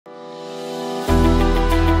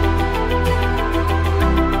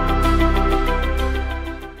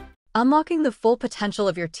Unlocking the full potential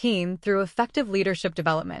of your team through effective leadership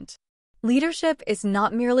development. Leadership is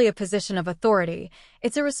not merely a position of authority,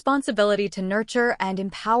 it's a responsibility to nurture and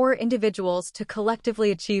empower individuals to collectively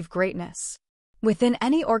achieve greatness. Within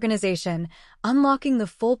any organization, unlocking the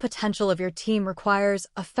full potential of your team requires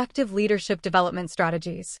effective leadership development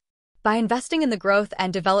strategies. By investing in the growth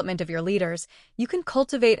and development of your leaders, you can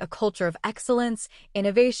cultivate a culture of excellence,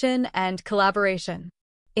 innovation, and collaboration.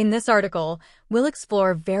 In this article, we'll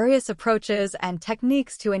explore various approaches and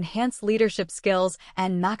techniques to enhance leadership skills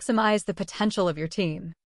and maximize the potential of your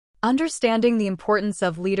team. Understanding the importance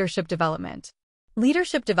of leadership development.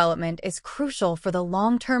 Leadership development is crucial for the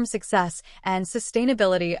long-term success and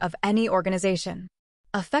sustainability of any organization.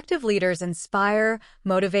 Effective leaders inspire,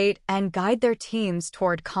 motivate, and guide their teams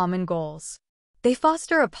toward common goals. They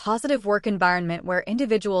foster a positive work environment where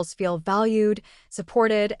individuals feel valued,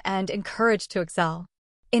 supported, and encouraged to excel.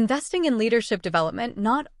 Investing in leadership development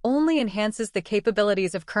not only enhances the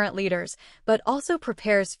capabilities of current leaders, but also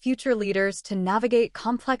prepares future leaders to navigate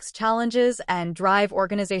complex challenges and drive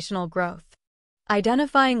organizational growth.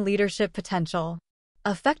 Identifying leadership potential.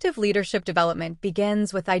 Effective leadership development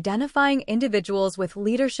begins with identifying individuals with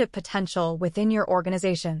leadership potential within your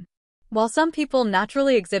organization. While some people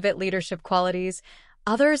naturally exhibit leadership qualities,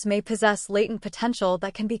 others may possess latent potential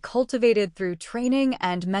that can be cultivated through training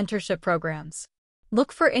and mentorship programs.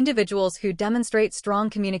 Look for individuals who demonstrate strong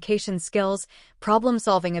communication skills,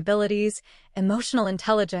 problem-solving abilities, emotional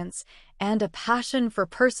intelligence, and a passion for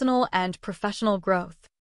personal and professional growth.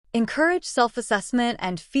 Encourage self-assessment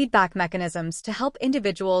and feedback mechanisms to help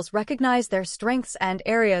individuals recognize their strengths and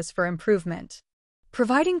areas for improvement.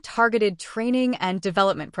 Providing targeted training and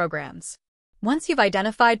development programs. Once you've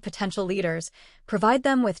identified potential leaders, provide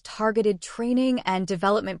them with targeted training and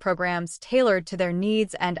development programs tailored to their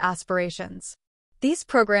needs and aspirations. These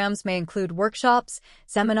programs may include workshops,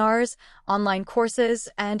 seminars, online courses,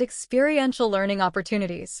 and experiential learning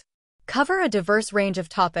opportunities. Cover a diverse range of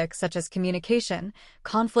topics such as communication,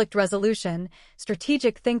 conflict resolution,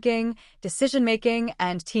 strategic thinking, decision-making,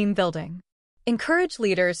 and team building. Encourage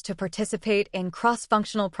leaders to participate in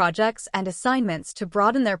cross-functional projects and assignments to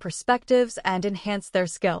broaden their perspectives and enhance their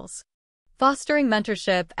skills. Fostering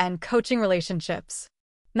mentorship and coaching relationships.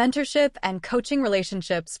 Mentorship and coaching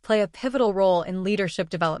relationships play a pivotal role in leadership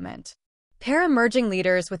development. Pair emerging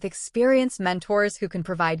leaders with experienced mentors who can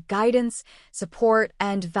provide guidance, support,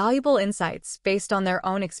 and valuable insights based on their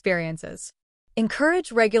own experiences.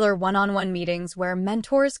 Encourage regular one-on-one meetings where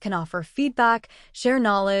mentors can offer feedback, share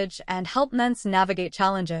knowledge, and help ments navigate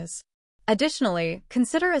challenges. Additionally,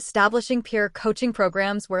 consider establishing peer coaching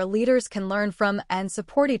programs where leaders can learn from and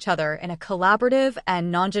support each other in a collaborative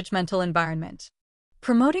and non-judgmental environment.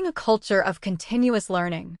 Promoting a culture of continuous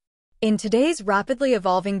learning. In today's rapidly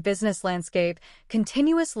evolving business landscape,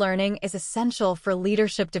 continuous learning is essential for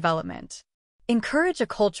leadership development. Encourage a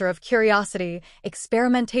culture of curiosity,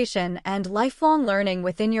 experimentation, and lifelong learning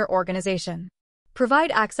within your organization. Provide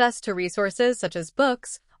access to resources such as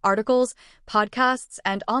books, articles, podcasts,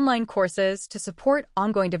 and online courses to support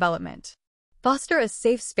ongoing development. Foster a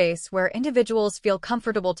safe space where individuals feel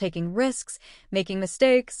comfortable taking risks, making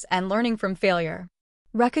mistakes, and learning from failure.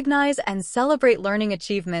 Recognize and celebrate learning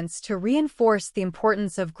achievements to reinforce the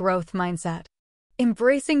importance of growth mindset.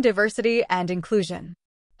 Embracing diversity and inclusion.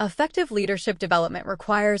 Effective leadership development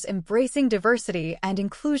requires embracing diversity and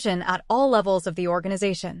inclusion at all levels of the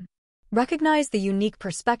organization. Recognize the unique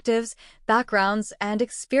perspectives, backgrounds, and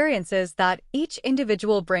experiences that each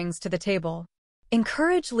individual brings to the table.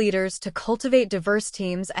 Encourage leaders to cultivate diverse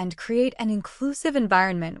teams and create an inclusive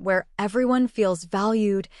environment where everyone feels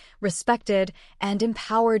valued, respected, and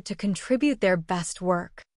empowered to contribute their best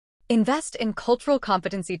work. Invest in cultural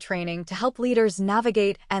competency training to help leaders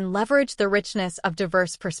navigate and leverage the richness of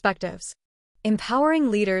diverse perspectives.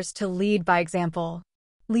 Empowering leaders to lead by example.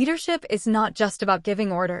 Leadership is not just about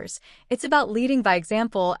giving orders, it's about leading by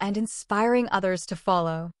example and inspiring others to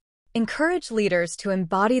follow. Encourage leaders to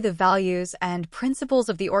embody the values and principles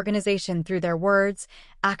of the organization through their words,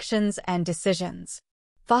 actions, and decisions.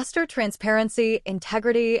 Foster transparency,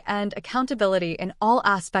 integrity, and accountability in all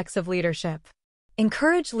aspects of leadership.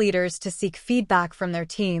 Encourage leaders to seek feedback from their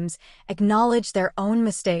teams, acknowledge their own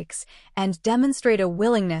mistakes, and demonstrate a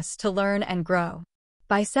willingness to learn and grow.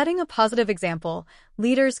 By setting a positive example,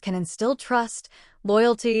 leaders can instill trust,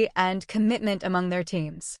 loyalty, and commitment among their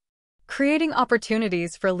teams. Creating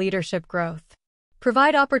opportunities for leadership growth.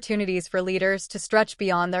 Provide opportunities for leaders to stretch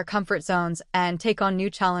beyond their comfort zones and take on new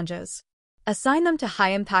challenges. Assign them to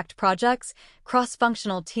high-impact projects,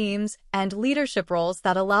 cross-functional teams, and leadership roles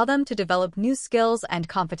that allow them to develop new skills and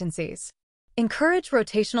competencies. Encourage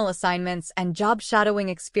rotational assignments and job shadowing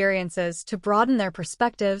experiences to broaden their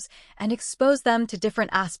perspectives and expose them to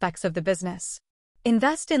different aspects of the business.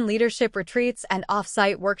 Invest in leadership retreats and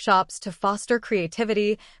off-site workshops to foster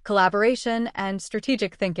creativity, collaboration, and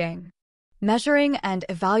strategic thinking. Measuring and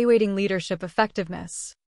evaluating leadership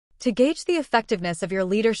effectiveness. To gauge the effectiveness of your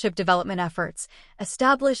leadership development efforts,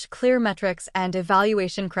 establish clear metrics and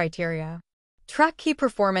evaluation criteria. Track key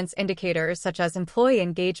performance indicators such as employee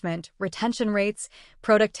engagement, retention rates,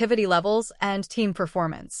 productivity levels, and team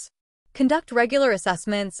performance. Conduct regular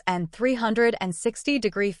assessments and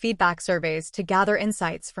 360-degree feedback surveys to gather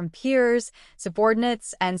insights from peers,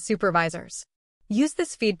 subordinates, and supervisors. Use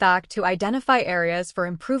this feedback to identify areas for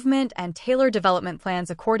improvement and tailor development plans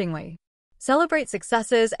accordingly. Celebrate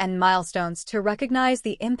successes and milestones to recognize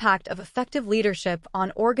the impact of effective leadership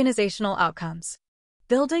on organizational outcomes.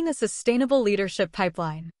 Building a sustainable leadership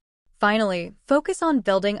pipeline. Finally, focus on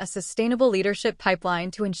building a sustainable leadership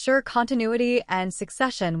pipeline to ensure continuity and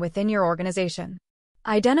succession within your organization.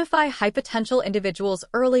 Identify high-potential individuals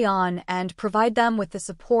early on and provide them with the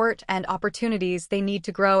support and opportunities they need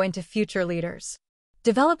to grow into future leaders.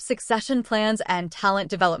 Develop succession plans and talent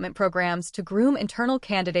development programs to groom internal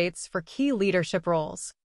candidates for key leadership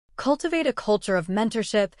roles. Cultivate a culture of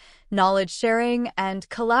mentorship, knowledge sharing, and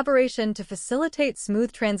collaboration to facilitate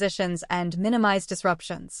smooth transitions and minimize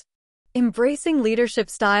disruptions. Embracing leadership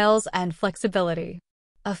styles and flexibility.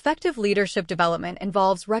 Effective leadership development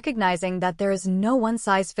involves recognizing that there is no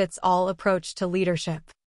one-size-fits-all approach to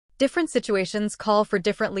leadership. Different situations call for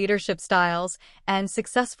different leadership styles, and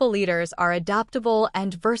successful leaders are adaptable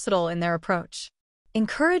and versatile in their approach.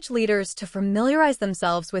 Encourage leaders to familiarize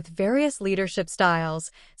themselves with various leadership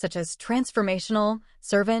styles, such as transformational,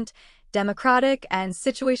 servant, democratic, and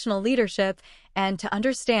situational leadership, and to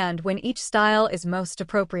understand when each style is most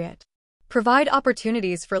appropriate. Provide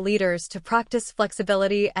opportunities for leaders to practice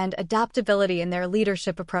flexibility and adaptability in their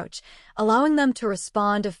leadership approach, allowing them to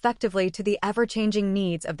respond effectively to the ever-changing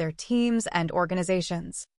needs of their teams and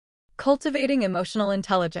organizations. Cultivating emotional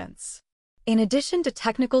intelligence. In addition to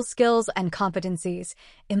technical skills and competencies,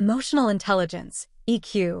 emotional intelligence,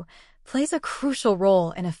 EQ, plays a crucial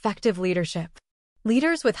role in effective leadership.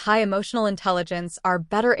 Leaders with high emotional intelligence are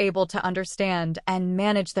better able to understand and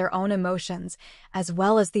manage their own emotions, as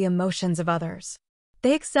well as the emotions of others.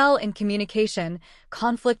 They excel in communication,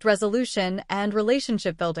 conflict resolution, and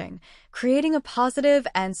relationship building, creating a positive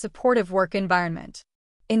and supportive work environment.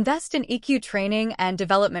 Invest in EQ training and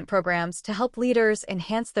development programs to help leaders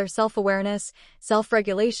enhance their self-awareness,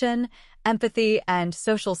 self-regulation, empathy, and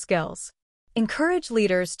social skills. Encourage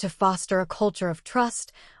leaders to foster a culture of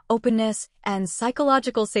trust, openness, and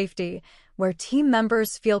psychological safety, where team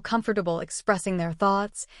members feel comfortable expressing their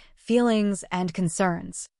thoughts, feelings, and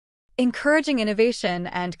concerns. Encouraging innovation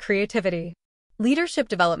and creativity. Leadership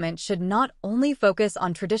development should not only focus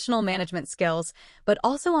on traditional management skills, but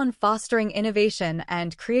also on fostering innovation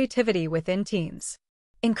and creativity within teams.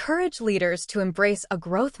 Encourage leaders to embrace a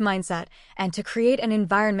growth mindset and to create an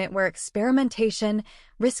environment where experimentation,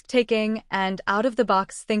 risk-taking, and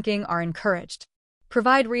out-of-the-box thinking are encouraged.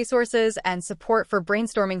 Provide resources and support for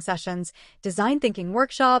brainstorming sessions, design thinking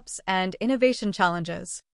workshops, and innovation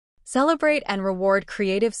challenges. Celebrate and reward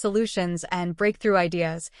creative solutions and breakthrough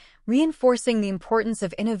ideas, reinforcing the importance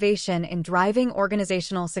of innovation in driving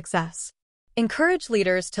organizational success. Encourage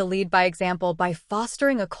leaders to lead by example by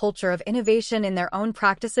fostering a culture of innovation in their own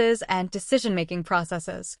practices and decision-making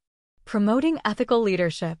processes. Promoting ethical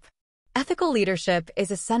leadership. Ethical leadership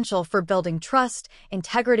is essential for building trust,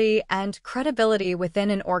 integrity, and credibility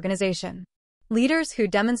within an organization. Leaders who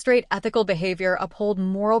demonstrate ethical behavior uphold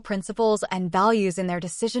moral principles and values in their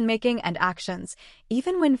decision-making and actions,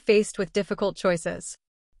 even when faced with difficult choices.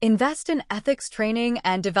 Invest in ethics training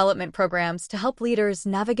and development programs to help leaders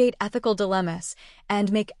navigate ethical dilemmas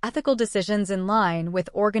and make ethical decisions in line with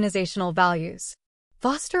organizational values.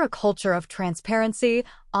 Foster a culture of transparency,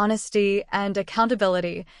 honesty, and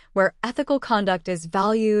accountability where ethical conduct is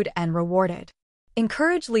valued and rewarded.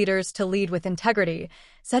 Encourage leaders to lead with integrity,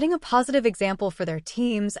 setting a positive example for their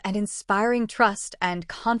teams and inspiring trust and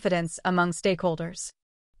confidence among stakeholders.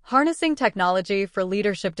 Harnessing technology for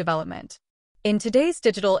leadership development. In today's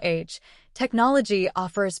digital age, technology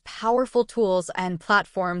offers powerful tools and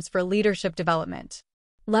platforms for leadership development.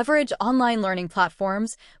 Leverage online learning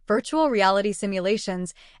platforms, virtual reality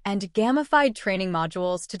simulations, and gamified training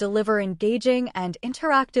modules to deliver engaging and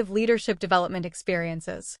interactive leadership development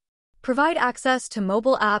experiences. Provide access to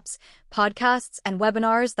mobile apps, podcasts, and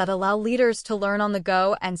webinars that allow leaders to learn on the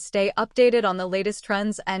go and stay updated on the latest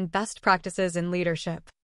trends and best practices in leadership.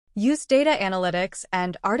 Use data analytics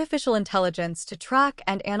and artificial intelligence to track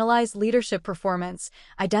and analyze leadership performance,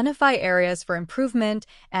 identify areas for improvement,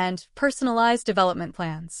 and personalize development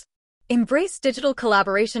plans. Embrace digital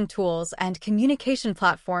collaboration tools and communication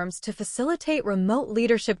platforms to facilitate remote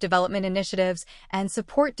leadership development initiatives and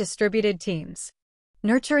support distributed teams.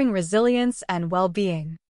 Nurturing resilience and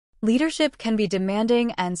well-being. Leadership can be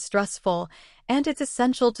demanding and stressful, and it's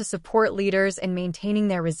essential to support leaders in maintaining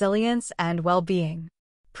their resilience and well-being.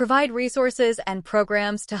 Provide resources and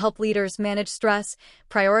programs to help leaders manage stress,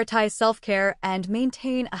 prioritize self-care, and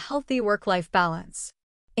maintain a healthy work-life balance.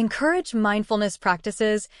 Encourage mindfulness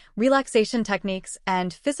practices, relaxation techniques,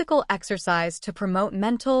 and physical exercise to promote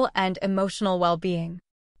mental and emotional well-being.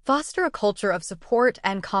 Foster a culture of support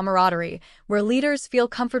and camaraderie, where leaders feel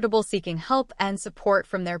comfortable seeking help and support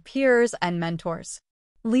from their peers and mentors.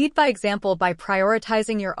 Lead by example by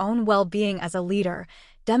prioritizing your own well-being as a leader,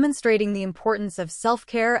 demonstrating the importance of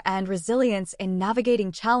self-care and resilience in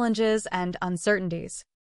navigating challenges and uncertainties.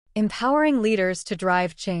 Empowering leaders to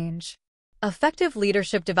drive change. Effective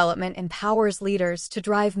leadership development empowers leaders to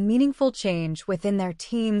drive meaningful change within their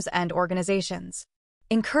teams and organizations.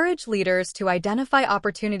 Encourage leaders to identify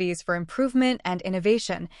opportunities for improvement and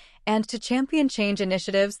innovation, and to champion change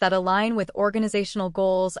initiatives that align with organizational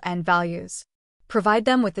goals and values. Provide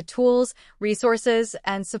them with the tools, resources,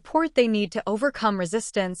 and support they need to overcome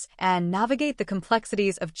resistance and navigate the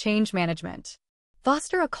complexities of change management.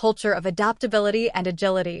 Foster a culture of adaptability and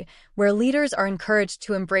agility, where leaders are encouraged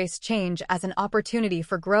to embrace change as an opportunity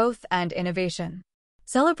for growth and innovation.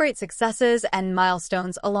 Celebrate successes and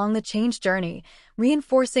milestones along the change journey,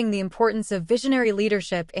 reinforcing the importance of visionary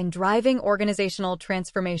leadership in driving organizational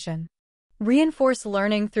transformation. Reinforce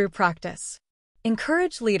learning through practice.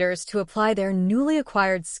 Encourage leaders to apply their newly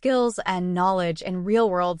acquired skills and knowledge in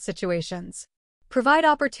real-world situations. Provide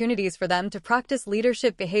opportunities for them to practice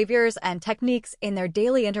leadership behaviors and techniques in their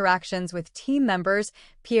daily interactions with team members,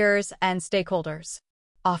 peers, and stakeholders.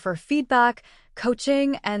 Offer feedback,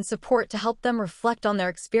 coaching, and support to help them reflect on their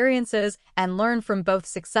experiences and learn from both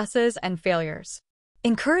successes and failures.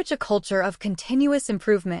 Encourage a culture of continuous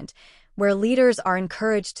improvement, where leaders are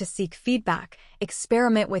encouraged to seek feedback,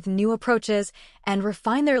 experiment with new approaches, and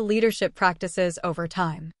refine their leadership practices over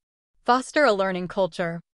time. Foster a learning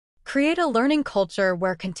culture. Create a learning culture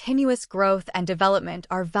where continuous growth and development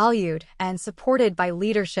are valued and supported by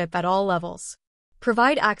leadership at all levels.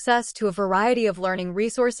 Provide access to a variety of learning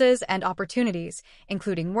resources and opportunities,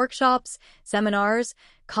 including workshops, seminars,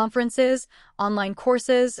 conferences, online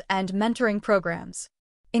courses, and mentoring programs.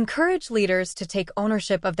 Encourage leaders to take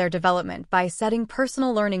ownership of their development by setting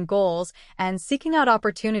personal learning goals and seeking out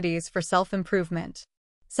opportunities for self-improvement.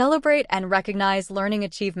 Celebrate and recognize learning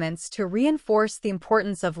achievements to reinforce the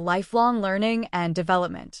importance of lifelong learning and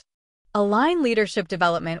development. Align leadership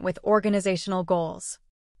development with organizational goals.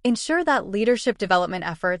 Ensure that leadership development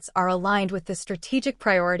efforts are aligned with the strategic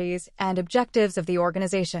priorities and objectives of the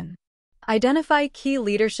organization. Identify key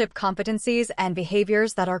leadership competencies and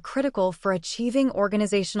behaviors that are critical for achieving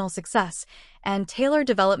organizational success, and tailor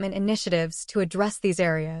development initiatives to address these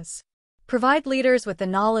areas. Provide leaders with the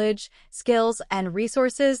knowledge, skills, and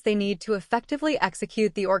resources they need to effectively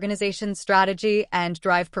execute the organization's strategy and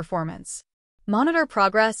drive performance. Monitor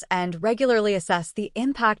progress and regularly assess the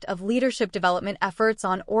impact of leadership development efforts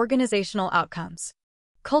on organizational outcomes.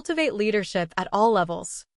 Cultivate leadership at all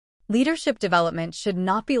levels. Leadership development should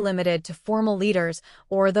not be limited to formal leaders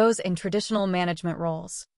or those in traditional management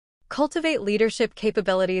roles. Cultivate leadership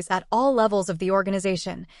capabilities at all levels of the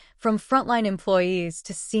organization, from frontline employees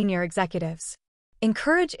to senior executives.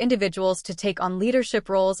 Encourage individuals to take on leadership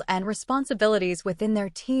roles and responsibilities within their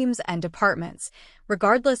teams and departments,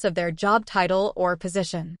 regardless of their job title or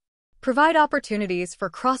position. Provide opportunities for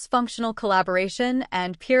cross-functional collaboration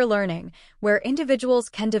and peer learning, where individuals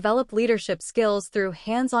can develop leadership skills through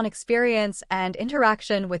hands-on experience and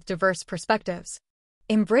interaction with diverse perspectives.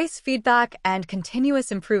 Embrace feedback and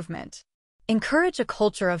continuous improvement. Encourage a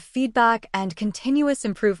culture of feedback and continuous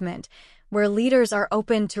improvement, where leaders are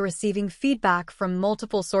open to receiving feedback from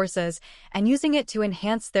multiple sources and using it to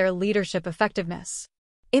enhance their leadership effectiveness.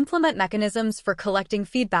 Implement mechanisms for collecting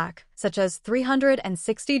feedback, such as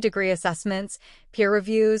 360-degree assessments, peer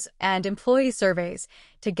reviews, and employee surveys,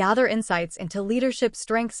 to gather insights into leadership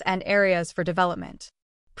strengths and areas for development.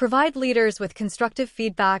 Provide leaders with constructive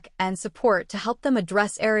feedback and support to help them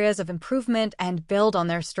address areas of improvement and build on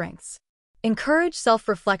their strengths. Encourage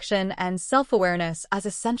self-reflection and self-awareness as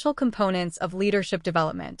essential components of leadership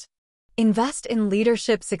development. Invest in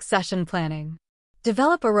leadership succession planning.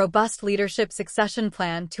 Develop a robust leadership succession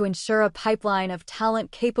plan to ensure a pipeline of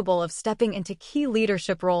talent capable of stepping into key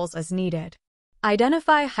leadership roles as needed.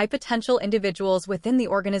 Identify high-potential individuals within the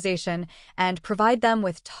organization and provide them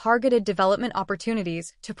with targeted development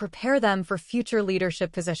opportunities to prepare them for future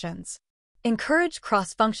leadership positions. Encourage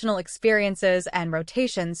cross-functional experiences and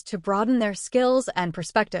rotations to broaden their skills and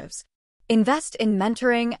perspectives. Invest in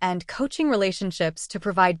mentoring and coaching relationships to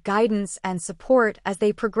provide guidance and support as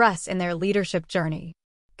they progress in their leadership journey.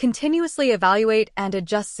 Continuously evaluate and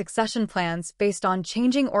adjust succession plans based on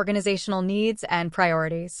changing organizational needs and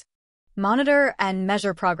priorities. Monitor and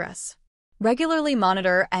measure progress. Regularly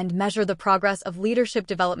monitor and measure the progress of leadership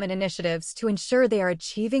development initiatives to ensure they are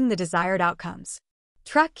achieving the desired outcomes.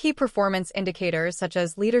 Track key performance indicators such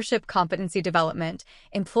as leadership competency development,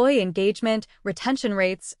 employee engagement, retention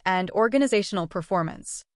rates, and organizational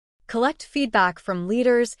performance. Collect feedback from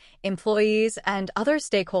leaders, employees, and other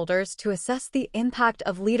stakeholders to assess the impact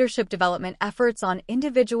of leadership development efforts on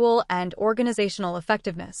individual and organizational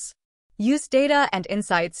effectiveness. Use data and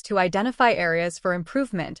insights to identify areas for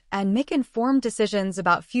improvement and make informed decisions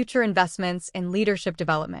about future investments in leadership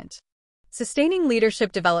development. Sustaining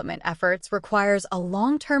leadership development efforts requires a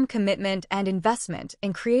long-term commitment and investment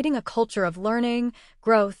in creating a culture of learning,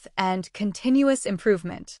 growth, and continuous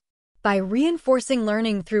improvement. By reinforcing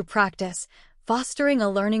learning through practice, fostering a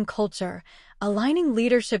learning culture, aligning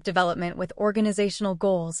leadership development with organizational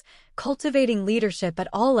goals, cultivating leadership at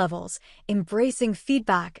all levels, embracing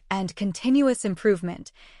feedback and continuous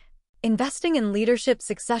improvement, investing in leadership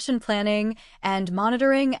succession planning, and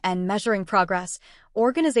monitoring and measuring progress,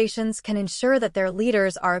 organizations can ensure that their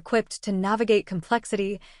leaders are equipped to navigate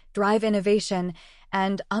complexity, drive innovation,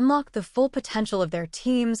 and unlock the full potential of their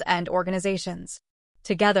teams and organizations.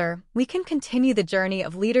 Together, we can continue the journey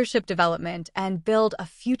of leadership development and build a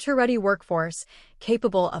future-ready workforce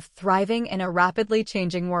capable of thriving in a rapidly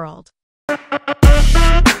changing world.